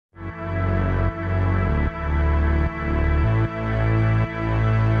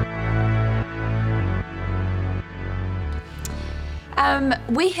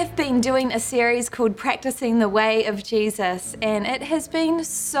We have been doing a series called Practicing the Way of Jesus, and it has been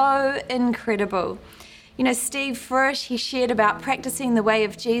so incredible. You know, Steve Frisch, he shared about practicing the way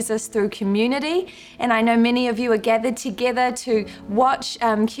of Jesus through community, and I know many of you are gathered together to watch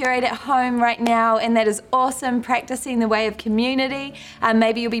Curate at Home right now, and that is awesome, practicing the way of community.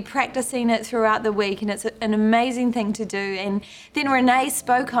 Maybe you'll be practicing it throughout the week, and it's an amazing thing to do. And then Renee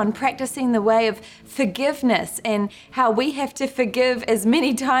spoke on practicing the way of forgiveness and how we have to forgive as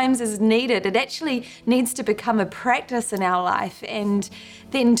many times as needed. It actually needs to become a practice in our life. And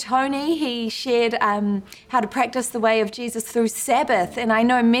then Tony, he shared how to practice the way of Jesus through Sabbath. And I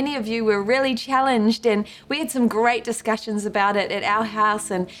know many of you were really challenged, and we had some great discussions about it at our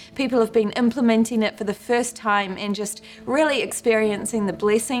house, and people have been implementing it for the first time and just really experiencing the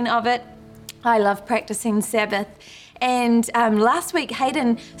blessing of it. I love practicing Sabbath. And last week,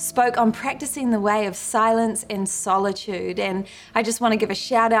 Hayden spoke on practicing the way of silence and solitude. And I just want to give a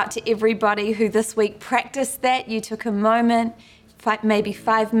shout out to everybody who this week practiced that. You took a moment, maybe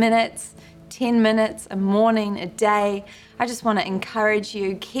 5 minutes, 10 minutes, a morning, a day. I just want to encourage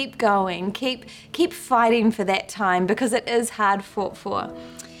you, keep going, keep fighting for that time, because it is hard fought for.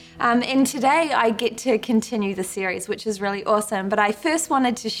 And today I get to continue the series, which is really awesome. But I first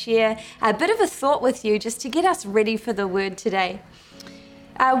wanted to share a bit of a thought with you just to get us ready for the word today.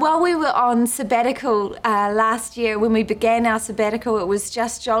 While we were on sabbatical last year, when we began our sabbatical, it was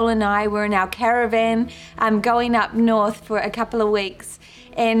just Joel and I were in our caravan going up north for a couple of weeks.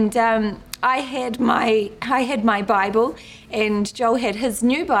 And I had my Bible, and Joel had his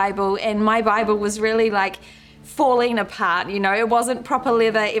new Bible, and my Bible was really like falling apart. You know, it wasn't proper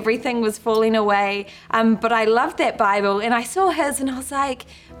leather, everything was falling away, but I loved that Bible, and I saw his and I was like,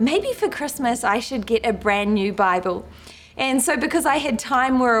 maybe for Christmas I should get a brand new Bible. And so because I had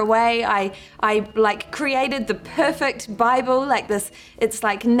time, we're away, I like created the perfect Bible, like this. It's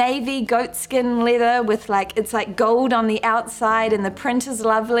like navy goatskin leather with it's like gold on the outside, and the print is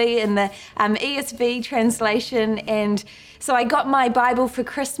lovely, and the ESV translation. And so I got my Bible for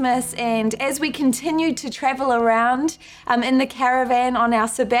Christmas, and as we continued to travel around in the caravan on our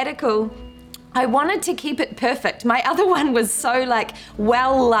sabbatical, I wanted to keep it perfect. My other one was so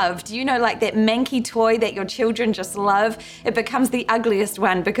well loved. You know, like that manky toy that your children just love. It becomes the ugliest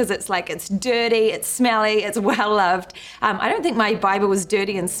one because it's dirty, it's smelly, it's well loved. I don't think my Bible was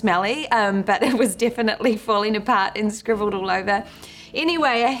dirty and smelly, but it was definitely falling apart and scribbled all over.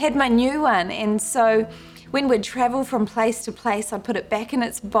 Anyway, I had my new one, and so when we'd travel from place to place, I'd put it back in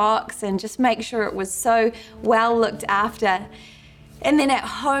its box and just make sure it was so well looked after. And then at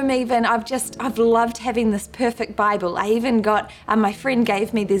home even, I've loved having this perfect Bible. I even got, my friend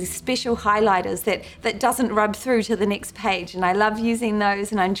gave me these special highlighters that doesn't rub through to the next page. And I love using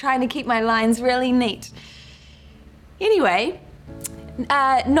those, and I'm trying to keep my lines really neat. Anyway,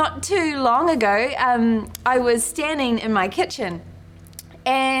 not too long ago, I was standing in my kitchen,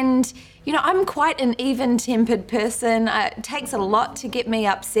 and you know, I'm quite an even-tempered person. It takes a lot to get me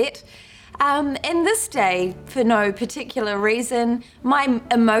upset. And this day, for no particular reason, my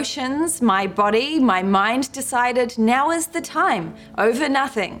emotions, my body, my mind decided now is the time, over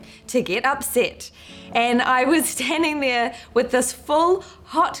nothing, to get upset. And I was standing there with this full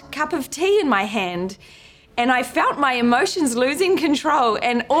hot cup of tea in my hand, and I felt my emotions losing control,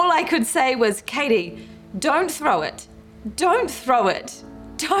 and all I could say was, Katie, don't throw it. Don't throw it.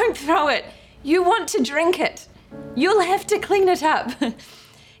 Don't throw it. You want to drink it. You'll have to clean it up.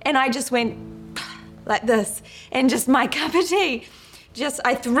 And I just went like this, and just my cup of tea,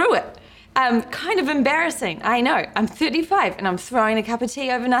 I threw it. Kind of embarrassing, I know. I'm 35 and I'm throwing a cup of tea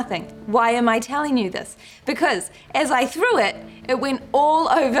over nothing. Why am I telling you this? Because as I threw it, it went all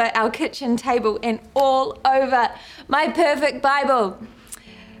over our kitchen table and all over my perfect Bible.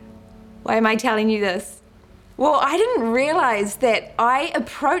 Why am I telling you this? Well, I didn't realize that I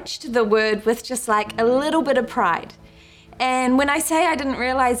approached the word with just a little bit of pride. And when I say I didn't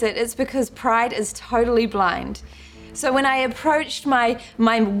realize it, it's because pride is totally blind. So when I approached my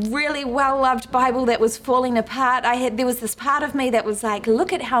really well-loved Bible that was falling apart, there was this part of me that was like,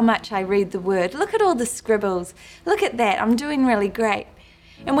 look at how much I read the word. Look at all the scribbles. Look at that. I'm doing really great.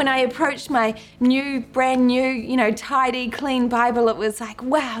 And when I approached my brand new, tidy, clean Bible, it was like,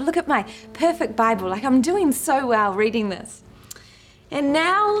 wow, look at my perfect Bible. I'm doing so well reading this. And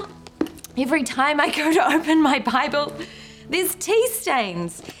now, every time I go to open my Bible, there's tea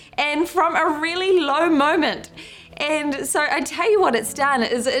stains, and from a really low moment. And so I tell you what it's done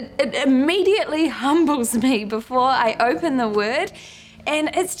is it immediately humbles me before I open the word.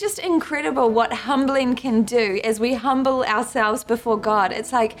 And it's just incredible what humbling can do as we humble ourselves before God.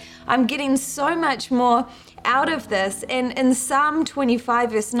 It's like I'm getting so much more out of this. And in Psalm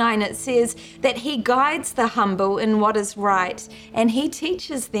 25, verse 9, it says that he guides the humble in what is right, and he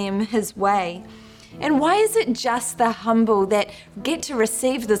teaches them his way. And why is it just the humble that get to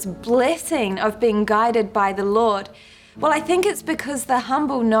receive this blessing of being guided by the Lord? Well, I think it's because the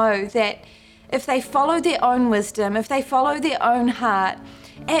humble know that if they follow their own wisdom, if they follow their own heart,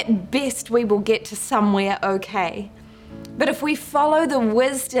 at best we will get to somewhere okay. But if we follow the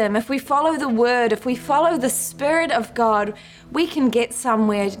wisdom, if we follow the word, if we follow the Spirit of God, we can get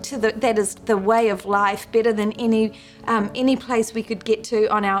somewhere that is the way of life better than any place we could get to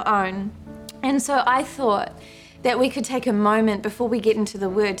on our own. And so I thought that we could take a moment before we get into the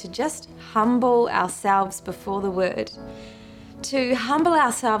word to just humble ourselves before the word, to humble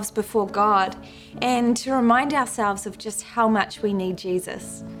ourselves before God, and to remind ourselves of just how much we need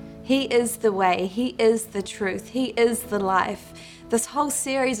Jesus. He is the way, he is the truth, he is the life. This whole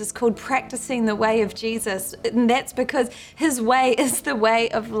series is called Practicing the Way of Jesus, and that's because his way is the way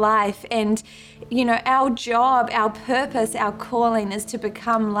of life. And you know, our job, our purpose, our calling is to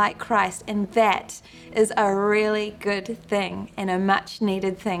become like Christ, and that is a really good thing and a much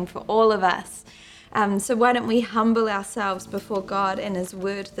needed thing for all of us. So why don't we humble ourselves before God and his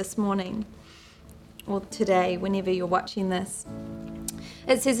word this morning, or today, whenever you're watching this.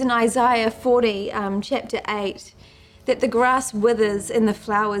 It says in Isaiah 40, chapter 8, that the grass withers and the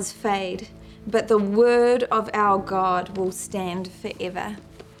flowers fade, but the word of our God will stand forever.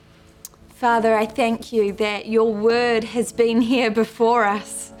 Father, I thank you that your word has been here before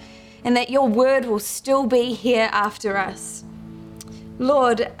us, and that your word will still be here after us.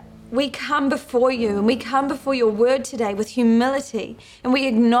 Lord, we come before you, and we come before your word today with humility, and we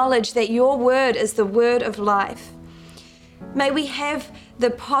acknowledge that your word is the word of life. May we have the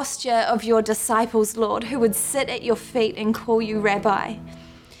posture of your disciples, Lord, who would sit at your feet and call you Rabbi.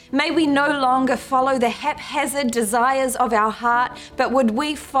 May we no longer follow the haphazard desires of our heart, but would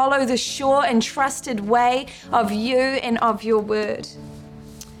we follow the sure and trusted way of you and of your word.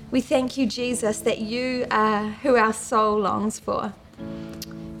 We thank you, Jesus, that you are who our soul longs for.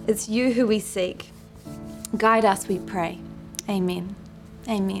 It's you who we seek. Guide us, we pray. Amen.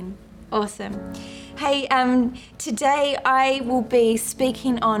 Amen. Awesome. Hey, today I will be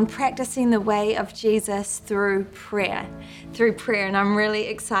speaking on practicing the way of Jesus through prayer, and I'm really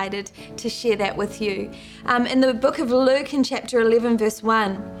excited to share that with you. In the book of Luke in chapter 11, verse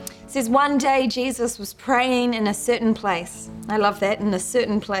 1, it says, one day Jesus was praying in a certain place. I love that, in a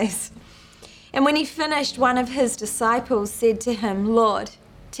certain place. And when he finished, one of his disciples said to him, Lord,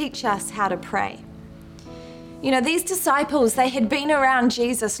 teach us how to pray. You know, these disciples, they had been around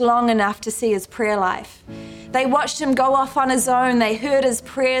Jesus long enough to see his prayer life. They watched him go off on his own. They heard his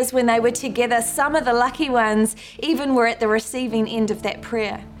prayers when they were together. Some of the lucky ones even were at the receiving end of that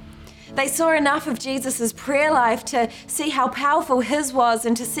prayer. They saw enough of Jesus's prayer life to see how powerful his was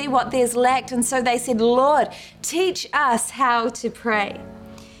and to see what theirs lacked. And so they said, Lord, teach us how to pray.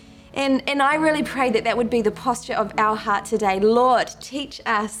 And I really pray that that would be the posture of our heart today. Lord, teach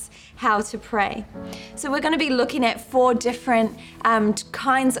us how to pray. So we're going to be looking at 4 different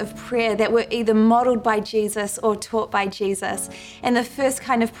kinds of prayer that were either modeled by Jesus or taught by Jesus. And the first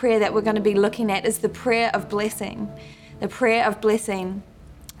kind of prayer that we're going to be looking at is the prayer of blessing. The prayer of blessing.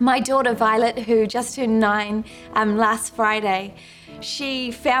 My daughter Violet, who just turned 9 last Friday,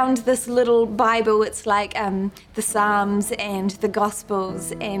 she found this little Bible. It's like the Psalms and the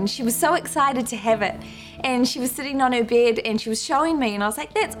Gospels, and she was so excited to have it. And she was sitting on her bed and she was showing me, and I was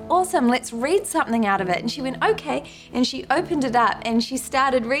like, that's awesome, let's read something out of it. And she went, okay. And she opened it up and she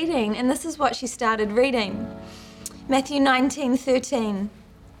started reading, and this is what she started reading. Matthew 19:13.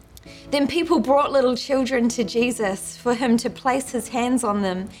 Then people brought little children to Jesus for him to place his hands on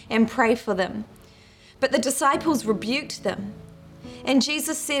them and pray for them. But the disciples rebuked them. And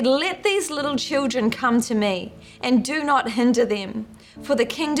Jesus said, let these little children come to me, and do not hinder them, for the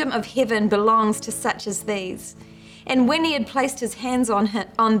kingdom of heaven belongs to such as these. And when he had placed his hands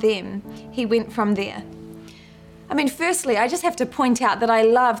on them, he went from there. I mean, firstly, I just have to point out that I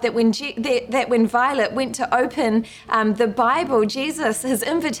love that when Violet went to open the Bible, Jesus, his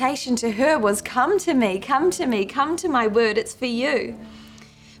invitation to her was, come to me, come to me, come to my word, it's for you.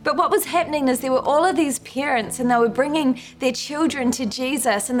 But what was happening is there were all of these parents, and they were bringing their children to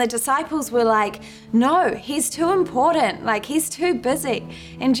Jesus, and the disciples were like, no, he's too important, like he's too busy.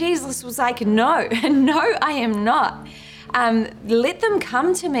 And Jesus was like, no, no, I am not. Let them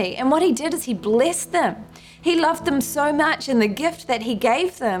come to me. And what he did is he blessed them. He loved them so much, and the gift that he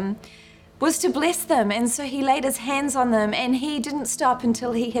gave them was to bless them. And so he laid his hands on them, and he didn't stop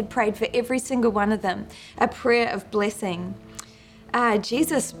until he had prayed for every single one of them, a prayer of blessing.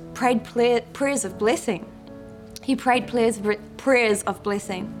 Jesus prayed prayers of blessing. He prayed prayers of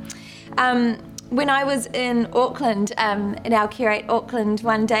blessing. When I was in Auckland, in our Curate Auckland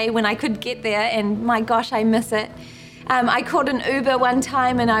one day when I could get there, and my gosh, I miss it. I called an Uber one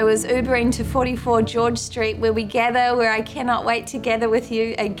time and I was Ubering to 44 George Street where we gather, where I cannot wait to gather with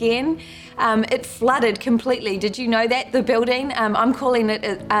you again. It flooded completely. Did you know that, the building? I'm calling it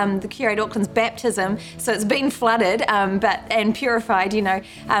the Curate Auckland's baptism, so it's been flooded and purified,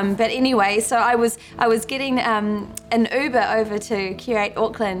 But anyway, so I was getting an Uber over to Curate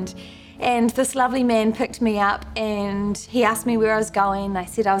Auckland, and this lovely man picked me up and he asked me where I was going. I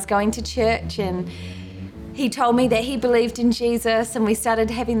said I was going to church, and he told me that he believed in Jesus, and we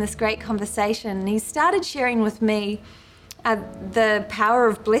started having this great conversation. And he started sharing with me the power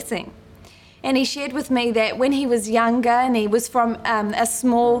of blessing. And he shared with me that when he was younger, and he was from a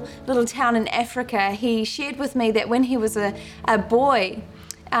small little town in Africa, he shared with me that when he was a boy,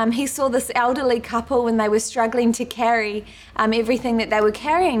 he saw this elderly couple when they were struggling to carry everything that they were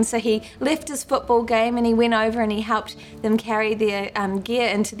carrying. So he left his football game and he went over and he helped them carry their gear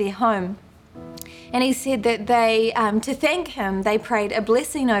into their home. And he said that they, to thank him, they prayed a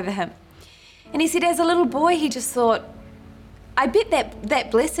blessing over him. And he said as a little boy, he just thought, I bet that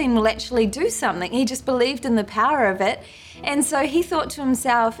blessing will actually do something. He just believed in the power of it. And so he thought to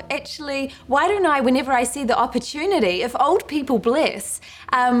himself, actually, why don't I, whenever I see the opportunity, if old people bless,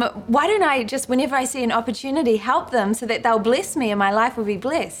 why don't I just, whenever I see an opportunity, help them so that they'll bless me and my life will be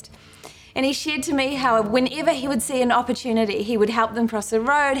blessed? And he shared to me how whenever he would see an opportunity, he would help them cross the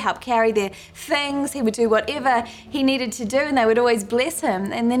road, help carry their things, he would do whatever he needed to do, and they would always bless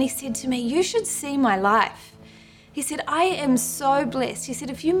him. And then he said to me, you should see my life. He said, I am so blessed. He said,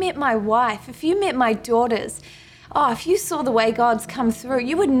 if you met my wife, if you met my daughters, if you saw the way God's come through,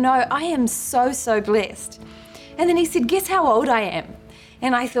 you would know I am so, so blessed. And then he said, guess how old I am?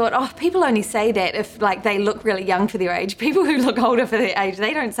 And I thought, people only say that if they look really young for their age. People who look older for their age,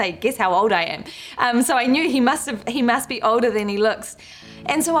 they don't say, guess how old I am. So I knew he must be older than he looks.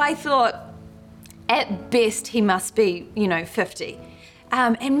 And so I thought, at best, he must be, 50.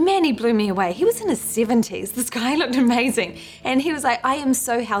 And man, he blew me away. He was in his 70s. This guy looked amazing. And he was like, I am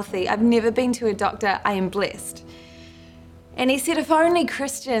so healthy. I've never been to a doctor. I am blessed. And he said, if only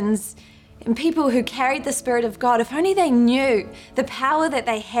Christians and people who carried the Spirit of God, if only they knew the power that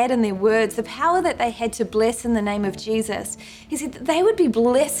they had in their words, the power that they had to bless in the name of Jesus, he said that they would be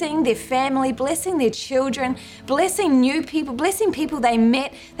blessing their family, blessing their children, blessing new people, blessing people they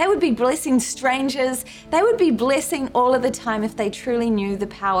met. They would be blessing strangers. They would be blessing all of the time if they truly knew the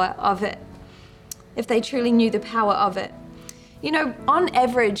power of it. If they truly knew the power of it. On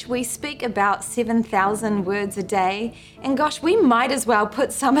average, we speak about 7,000 words a day, and gosh, we might as well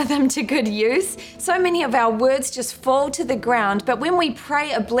put some of them to good use. So many of our words just fall to the ground, but when we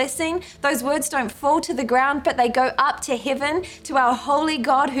pray a blessing, those words don't fall to the ground, but they go up to heaven, to our holy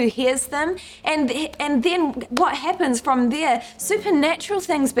God who hears them, and then what happens from there? Supernatural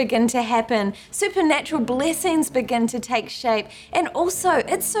things begin to happen. Supernatural blessings begin to take shape, and also,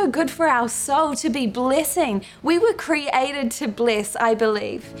 it's so good for our soul to be blessing. We were created to bless, I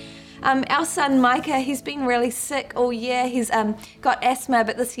believe. Our son Micah, he's been really sick all year. He's got asthma,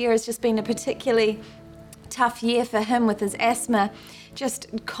 but this year has just been a particularly tough year for him with his asthma. Just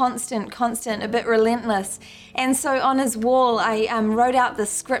constant, a bit relentless. And so on his wall, I wrote out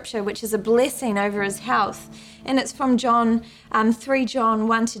this scripture, which is a blessing over his health. And it's from 3 John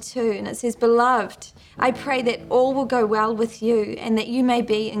 1-2. And it says, Beloved, I pray that all will go well with you and that you may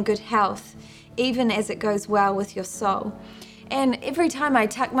be in good health, even as it goes well with your soul. And every time I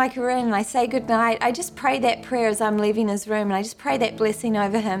tuck Micah in and I say goodnight, I just pray that prayer as I'm leaving his room, and I just pray that blessing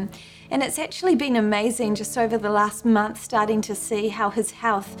over him. And it's actually been amazing just over the last month starting to see how his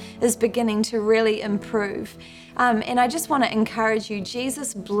health is beginning to really improve. And I just want to encourage you,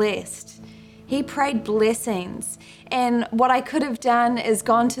 Jesus blessed. He prayed blessings. And what I could have done is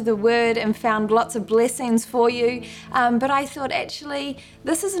gone to the Word and found lots of blessings for you. But I thought, actually,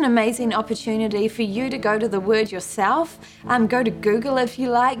 this is an amazing opportunity for you to go to the Word yourself. Go to Google if you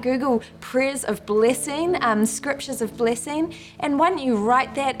like. Google prayers of blessing, scriptures of blessing. And why don't you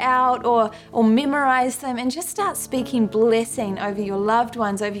write that out or memorize them and just start speaking blessing over your loved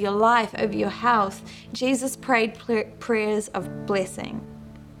ones, over your life, over your health. Jesus prayed prayers of blessing.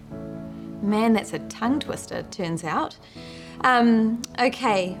 Man, that's a tongue twister, turns out.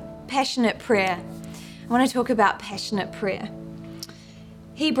 Okay, passionate prayer. I want to talk about passionate prayer.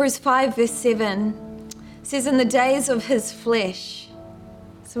 Hebrews 5:7 says, in the days of his flesh,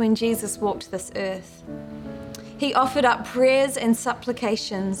 so when Jesus walked this earth, he offered up prayers and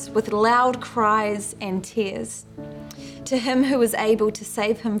supplications with loud cries and tears to him who was able to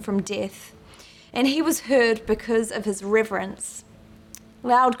save him from death. And he was heard because of his reverence.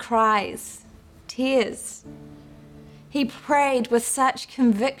 Loud cries, tears. He prayed with such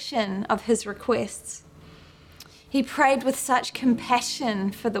conviction of his requests. He prayed with such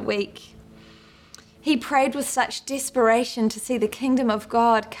compassion for the weak. He prayed with such desperation to see the kingdom of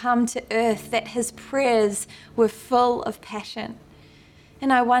God come to earth that his prayers were full of passion.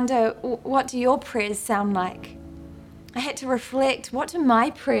 And I wonder, what do your prayers sound like? I had to reflect, what do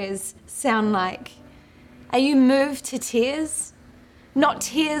my prayers sound like? Are you moved to tears? Not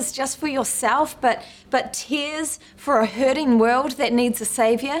tears just for yourself, but tears for a hurting world that needs a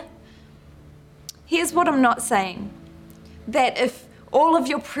savior? Here's what I'm not saying. That if all of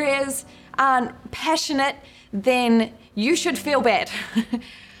your prayers aren't passionate, then you should feel bad.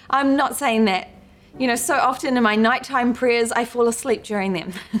 I'm not saying that. You know, so often in my nighttime prayers, I fall asleep during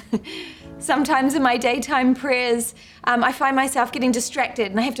them. Sometimes in my daytime prayers, I find myself getting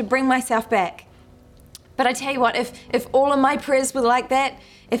distracted and I have to bring myself back. But I tell you what, if all of my prayers were like that,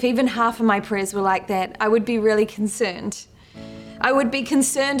 if even half of my prayers were like that, I would be really concerned. I would be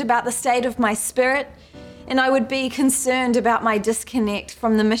concerned about the state of my spirit, and I would be concerned about my disconnect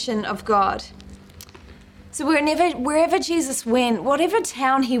from the mission of God. So wherever Jesus went, whatever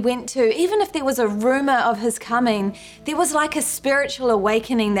town he went to, even if there was a rumor of his coming, there was like a spiritual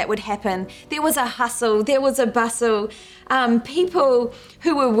awakening that would happen. There was a hustle, there was a bustle. People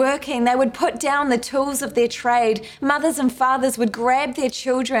who were working, they would put down the tools of their trade. Mothers and fathers would grab their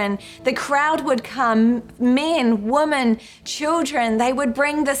children. The crowd would come, men, women, children. They would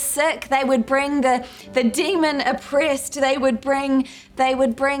bring the sick. They would bring the demon oppressed. They would bring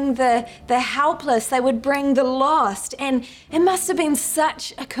the helpless. They would bring the lost. And it must have been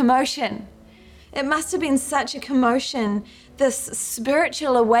such a commotion. It must have been such a commotion, this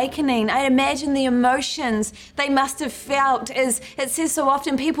spiritual awakening. I imagine the emotions they must have felt, as it says so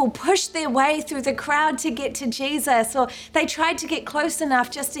often, people pushed their way through the crowd to get to Jesus, or they tried to get close enough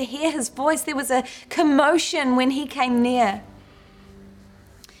just to hear his voice. There was a commotion when he came near.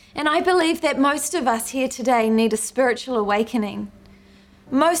 And I believe that most of us here today need a spiritual awakening.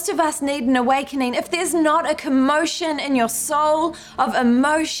 Most of us need an awakening. If there's not a commotion in your soul of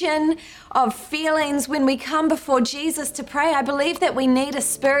emotion, of feelings when we come before Jesus to pray, I believe that we need a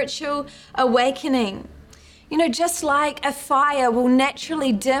spiritual awakening. You know, just like a fire will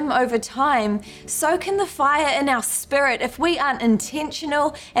naturally dim over time, so can the fire in our spirit if we aren't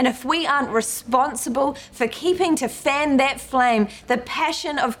intentional and if we aren't responsible for keeping to fan that flame, the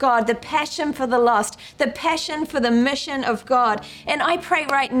passion of God, the passion for the lost, the passion for the mission of God. And I pray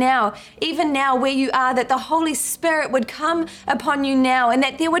right now, even now where you are, that the Holy Spirit would come upon you now and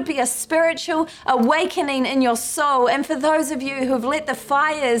that there would be a spiritual awakening in your soul. And for those of you who have let the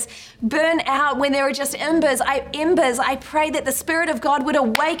fires burn out when there are just embers, I pray that the Spirit of God would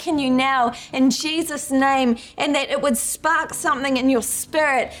awaken you now in Jesus' name, and that it would spark something in your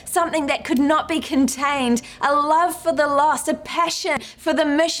spirit, something that could not be contained, a love for the lost, a passion for the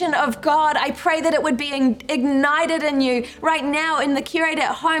mission of God. I pray that it would be ignited in you right now in the Curate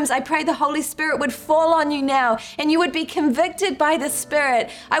at Homes. I pray the Holy Spirit would fall on you now and you would be convicted by the Spirit.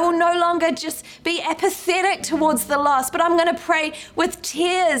 I will no longer just be apathetic towards the lost, but I'm going to pray with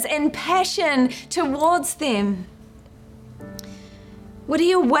tears and passion towards them. Would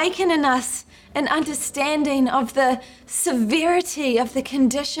he awaken in us an understanding of the severity of the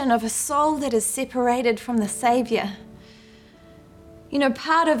condition of a soul that is separated from the Savior? You know,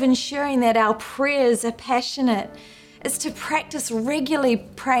 part of ensuring that our prayers are passionate is to practice regularly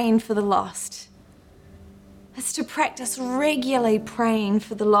praying for the lost. It's to practice regularly praying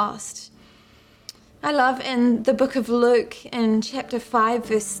for the lost. I love in the book of Luke in chapter 5,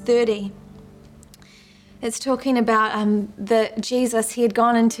 verse 30, it's talking about Jesus. He had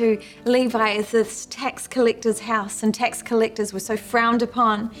gone into Levi as this tax collector's house, and tax collectors were so frowned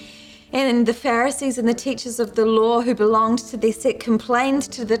upon. And the Pharisees and the teachers of the law who belonged to their sect complained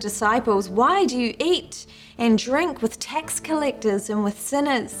to the disciples, "Why do you eat and drink with tax collectors and with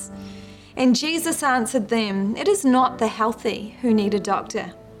sinners?" And Jesus answered them, "It is not the healthy who need a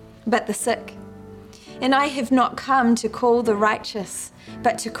doctor, but the sick. And I have not come to call the righteous,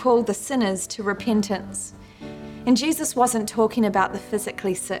 but to call the sinners to repentance." And Jesus wasn't talking about the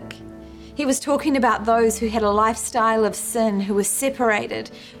physically sick. He was talking about those who had a lifestyle of sin, who were separated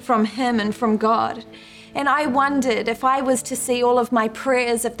from him and from God. And I wondered, if I was to see all of my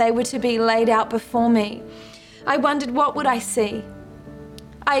prayers, if they were to be laid out before me, I wondered, what would I see?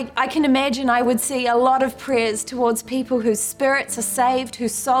 I can imagine I would see a lot of prayers towards people whose spirits are saved,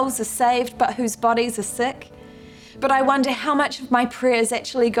 whose souls are saved, but whose bodies are sick. But I wonder how much of my prayers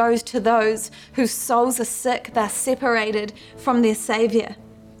actually goes to those whose souls are sick, they're separated from their Savior.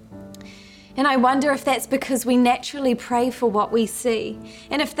 And I wonder if that's because we naturally pray for what we see.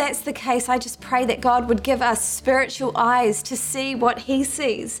 And if that's the case, I just pray that God would give us spiritual eyes to see what He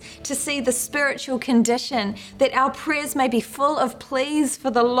sees, to see the spiritual condition, that our prayers may be full of pleas for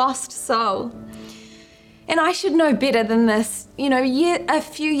the lost soul. And I should know better than this. A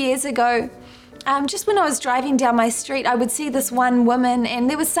few years ago, just when I was driving down my street, I would see this one woman, and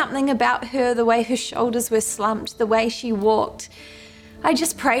there was something about her, the way her shoulders were slumped, the way she walked. I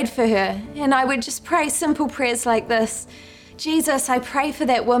just prayed for her, and I would just pray simple prayers like this. Jesus, I pray for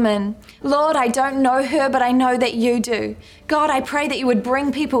that woman. Lord, I don't know her, but I know that you do. God, I pray that you would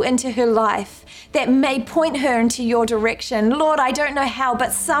bring people into her life that may point her into your direction. Lord, I don't know how,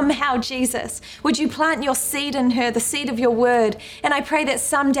 but somehow, Jesus, would you plant your seed in her, the seed of your word, and I pray that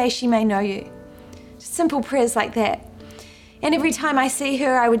someday she may know you. Just simple prayers like that. And every time I see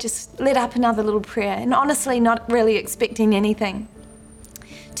her, I would just let up another little prayer, and honestly, not really expecting anything.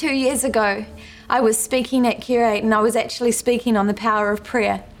 2 years ago, I was speaking at Curate, and I was actually speaking on the power of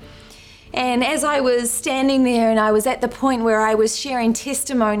prayer. And as I was standing there and I was at the point where I was sharing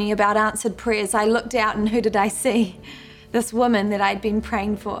testimony about answered prayers, I looked out, and who did I see? This woman that I'd been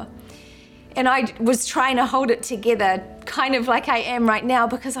praying for. And I was trying to hold it together, kind of like I am right now,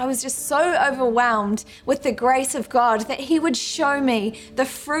 because I was just so overwhelmed with the grace of God that He would show me the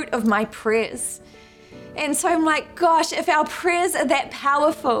fruit of my prayers. And so I'm like, gosh, if our prayers are that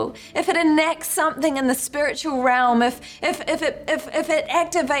powerful, if it enacts something in the spiritual realm, if it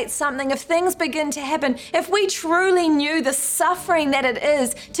activates something, if things begin to happen, if we truly knew the suffering that it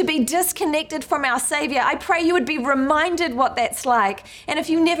is to be disconnected from our Savior, I pray you would be reminded what that's like. And if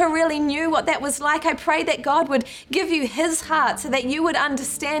you never really knew what that was like, I pray that God would give you His heart so that you would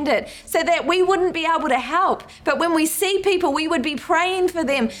understand it, so that we wouldn't be able to help. But when we see people, we would be praying for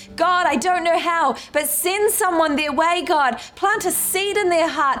them. God, I don't know how, but send someone their way, God. Plant a seed in their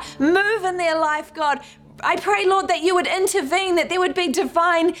heart. Move in their life, God. I pray, Lord, that you would intervene, that there would be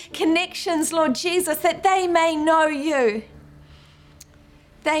divine connections, Lord Jesus, that they may know you.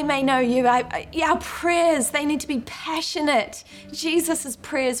 They may know you. Our prayers, they need to be passionate. Jesus'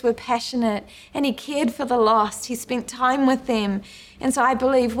 prayers were passionate, and He cared for the lost. He spent time with them. And so I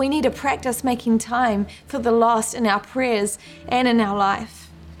believe we need to practice making time for the lost in our prayers and in our life.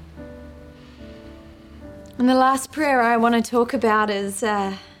 And the last prayer I want to talk about is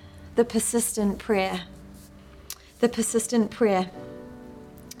the persistent prayer. The persistent prayer.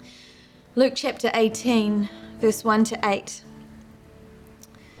 Luke chapter 18, verse 1 to 8.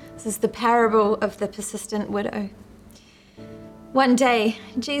 This is the parable of the persistent widow. One day,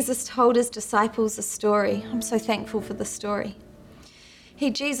 Jesus told His disciples a story. I'm so thankful for the story.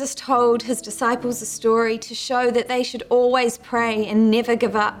 Jesus told His disciples a story to show that they should always pray and never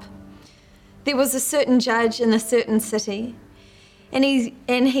give up. There was a certain judge in a certain city, and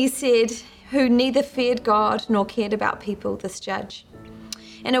he said, who neither feared God nor cared about people, this judge.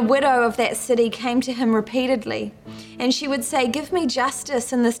 And a widow of that city came to him repeatedly, and she would say, give me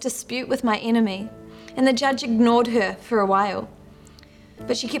justice in this dispute with my enemy. And the judge ignored her for a while,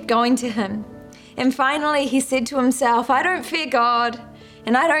 but she kept going to him. And finally he said to himself, I don't fear God,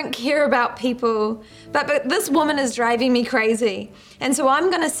 and I don't care about people, but this woman is driving me crazy. And so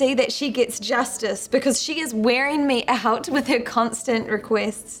I'm going to see that she gets justice, because she is wearing me out with her constant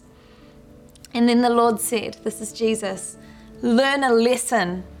requests. And then the Lord said, this is Jesus, learn a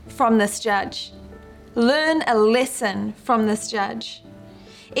lesson from this judge. Learn a lesson from this judge.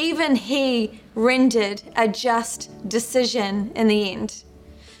 Even he rendered a just decision in the end.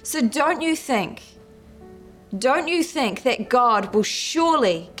 So don't you think that God will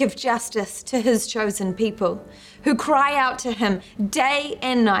surely give justice to His chosen people who cry out to Him day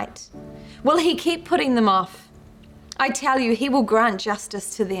and night? Will He keep putting them off? I tell you, He will grant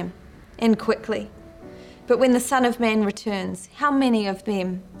justice to them, and quickly. But when the Son of Man returns, how many of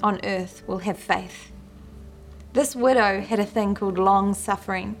them on earth will have faith? This widow had a thing called long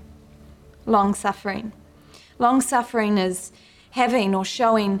suffering. Long suffering. Long suffering is having or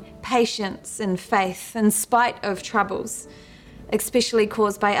showing patience and faith in spite of troubles, especially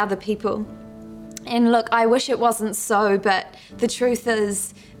caused by other people. And look, I wish it wasn't so, but the truth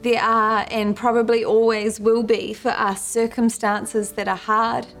is there are and probably always will be for us circumstances that are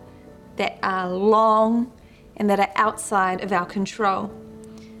hard, that are long, and that are outside of our control.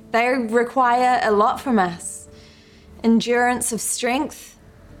 They require a lot from us. Endurance of strength,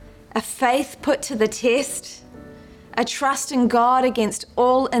 a faith put to the test, a trust in God against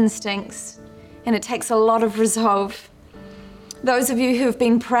all instincts, and it takes a lot of resolve. Those of you who have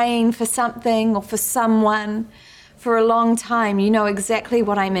been praying for something or for someone for a long time, you know exactly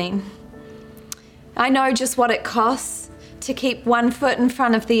what I mean. I know just what it costs to keep one foot in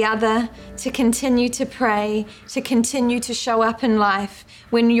front of the other, to continue to pray, to continue to show up in life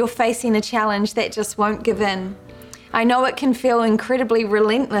when you're facing a challenge that just won't give in. I know it can feel incredibly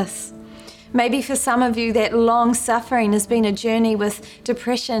relentless. Maybe for some of you, that long suffering has been a journey with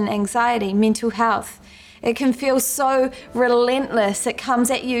depression, anxiety, mental health. It can feel so relentless. It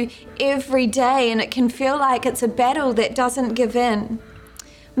comes at you every day, and it can feel like it's a battle that doesn't give in.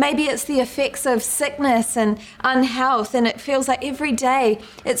 Maybe it's the effects of sickness and unhealth, and it feels like every day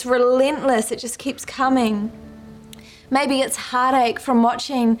it's relentless. It just keeps coming. Maybe it's heartache from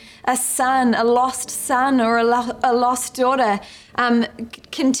watching a lost son or a lost daughter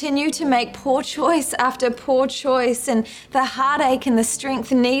continue to make poor choice after poor choice, and the heartache and the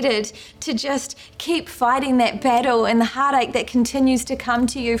strength needed to just keep fighting that battle, and the heartache that continues to come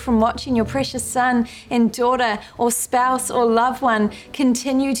to you from watching your precious son and daughter or spouse or loved one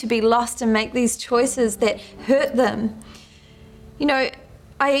continue to be lost and make these choices that hurt them. You know,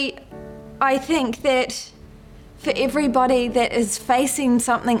 I think that for everybody that is facing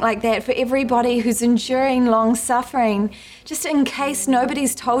something like that, for everybody who's enduring long suffering, just in case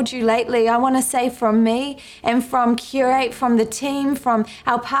nobody's told you lately, I want to say from me and from Curate, from the team, from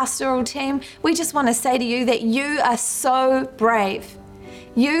our pastoral team, we just want to say to you that you are so brave.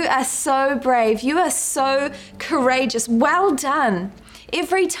 You are so brave. You are so courageous. Well done.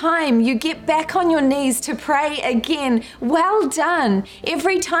 Every time you get back on your knees to pray again, well done.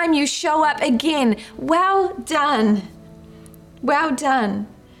 Every time you show up again, well done. Well done.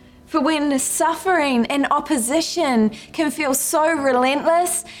 For when suffering and opposition can feel so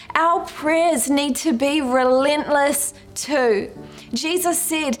relentless, our prayers need to be relentless too. Jesus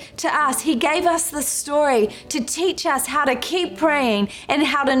said to us, he gave us the story to teach us how to keep praying and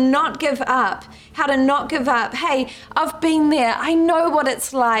how to not give up. How to not give up. Hey, I've been there. I know what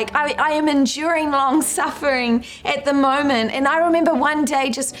it's like. I am enduring long suffering at the moment. And I remember one day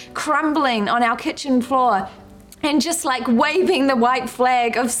just crumbling on our kitchen floor and just like waving the white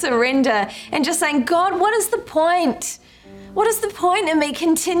flag of surrender and just saying, God, what is the point? What is the point in me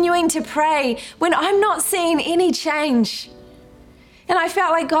continuing to pray when I'm not seeing any change? And I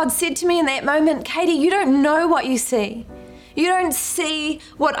felt like God said to me in that moment, Katie, you don't know what you see. You don't see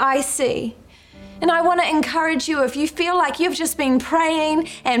what I see. And I want to encourage you, if you feel like you've just been praying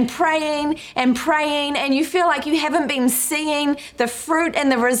and praying and praying and you feel like you haven't been seeing the fruit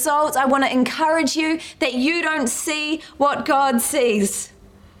and the results, I want to encourage you that you don't see what God sees.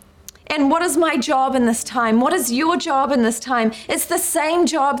 And what is my job in this time? What is your job in this time? It's the same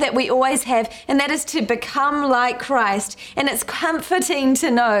job that we always have, and that is to become like Christ. And it's comforting to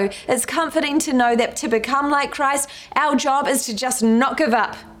know. It's comforting to know that to become like Christ, our job is to just not give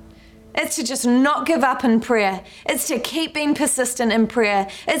up. It's to just not give up in prayer. It's to keep being persistent in prayer.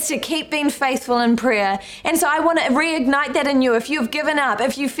 It's to keep being faithful in prayer. And so I want to reignite that in you. If you've given up,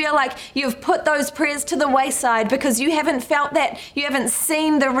 if you feel like you've put those prayers to the wayside because you haven't felt that, you haven't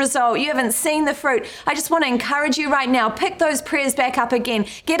seen the result, you haven't seen the fruit, I just want to encourage you right now, pick those prayers back up again.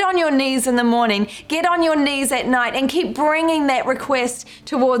 Get on your knees in the morning. Get on your knees at night and keep bringing that request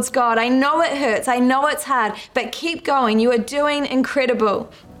towards God. I know it hurts. I know it's hard, but keep going. You are doing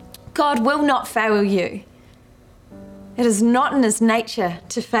incredible. God will not fail you. It is not in his nature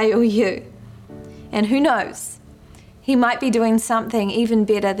to fail you. And who knows, he might be doing something even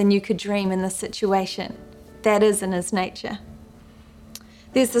better than you could dream in this situation. That is in his nature.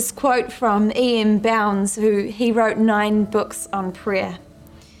 There's this quote from E.M. Bounds, he wrote 9 books on prayer.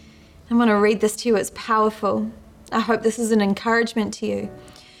 I'm going to read this to you. It's powerful. I hope this is an encouragement to you.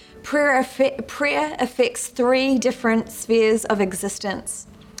 Prayer affects 3 different spheres of existence: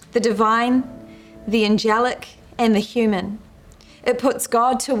 the divine, the angelic, and the human. It puts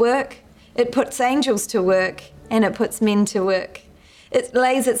God to work, it puts angels to work, and it puts men to work. It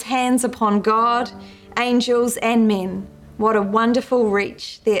lays its hands upon God, angels, and men. What a wonderful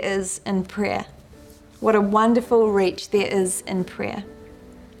reach there is in prayer. What a wonderful reach there is in prayer.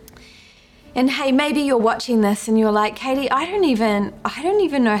 And hey, maybe you're watching this and you're like, Katie, I don't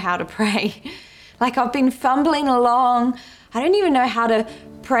even know how to pray. Like, I've been fumbling along. I don't even know how to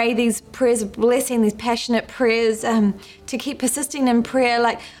pray these prayers of blessing, these passionate prayers, to keep persisting in prayer.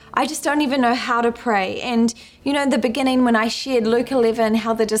 Like, I just don't even know how to pray. And you know, in the beginning when I shared Luke 11,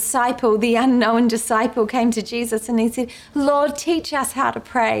 how the unknown disciple came to Jesus and he said, Lord, teach us how to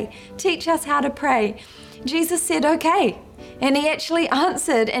pray. Teach us how to pray. Jesus said, okay. And he actually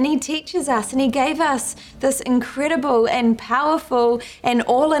answered, and he teaches us, and he gave us this incredible and powerful and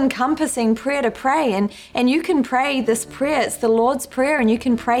all-encompassing prayer to pray. And you can pray this prayer. It's the Lord's Prayer, and you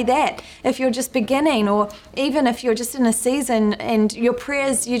can pray that if you're just beginning, or even if you're just in a season and your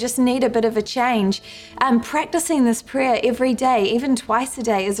prayers, you just need a bit of a change. Practicing this prayer every day, even twice a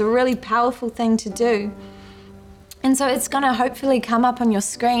day, is a really powerful thing to do. And so it's going to hopefully come up on your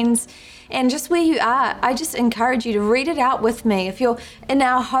screens. And just where you are, I just encourage you to read it out with me. If you're in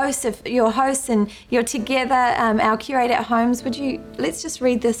our host, if you're hosts and you're together, our Curate at Homes, let's just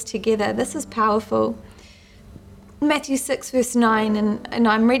read this together. This is powerful. Matthew 6 verse 9, and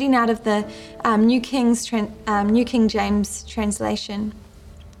I'm reading out of the New King James translation.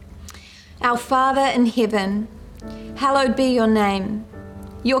 Our Father in heaven, hallowed be your name.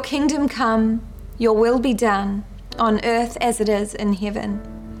 Your kingdom come, your will be done, on earth as it is in heaven.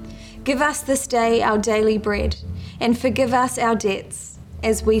 Give us this day our daily bread, and forgive us our debts,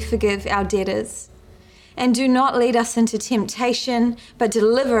 as we forgive our debtors. And do not lead us into temptation, but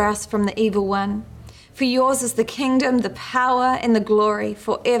deliver us from the evil one. For yours is the kingdom, the power, and the glory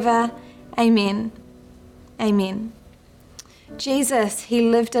forever. Amen. Amen. Jesus, he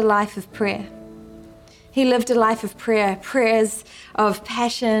lived a life of prayer. He lived a life of prayer, prayers of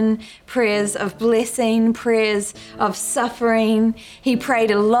passion, prayers of blessing, prayers of suffering. He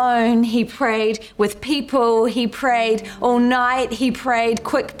prayed alone. He prayed with people. He prayed all night. He prayed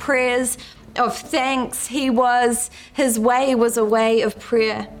quick prayers of thanks. His way was a way of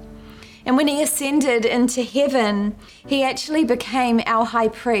prayer. And when he ascended into heaven, he actually became our high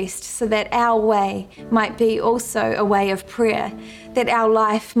priest so that our way might be also a way of prayer, that our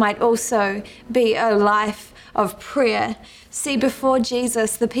life might also be a life of prayer. See, before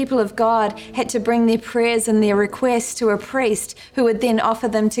Jesus, the people of God had to bring their prayers and their requests to a priest who would then offer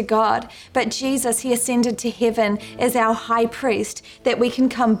them to God. But Jesus, he ascended to heaven as our high priest, that we can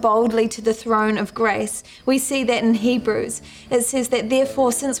come boldly to the throne of grace. We see that in Hebrews. It says that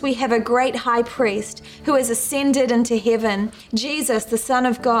therefore, since we have a great high priest who has ascended into heaven, Jesus, the Son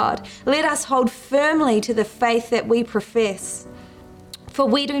of God, let us hold firmly to the faith that we profess. For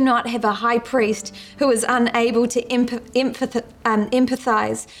we do not have a high priest who is unable to empathize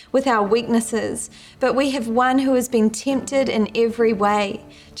with our weaknesses, but we have one who has been tempted in every way,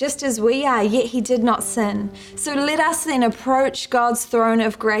 just as we are, yet he did not sin. So let us then approach God's throne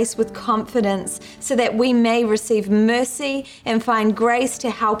of grace with confidence, so that we may receive mercy and find grace to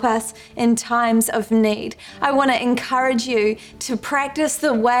help us in times of need. I want to encourage you to practice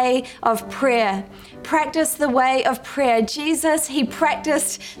the way of prayer. Practice the way of prayer. Jesus, he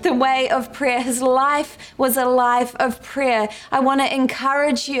practiced the way of prayer. His life was a life of prayer. I want to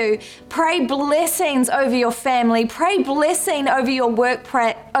encourage you. Pray blessings over your family. Pray blessing over your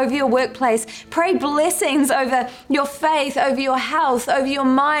workplace. Pray blessings over your faith, over your health, over your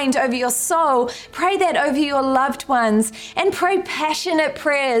mind, over your soul. Pray that over your loved ones, and pray passionate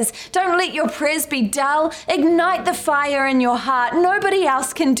prayers. Don't let your prayers be dull. Ignite the fire in your heart. Nobody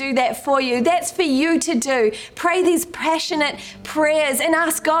else can do that for you. That's for you to do. Pray these passionate prayers and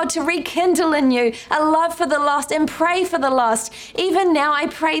ask God to rekindle in you a love for the lost, and pray for the lost. Even now, I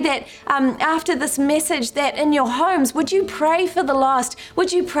pray that after this message, that in your homes, would you pray for the lost?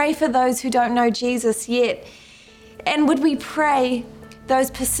 Would you pray for those who don't know Jesus yet? And would we pray those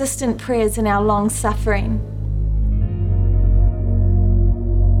persistent prayers in our long suffering?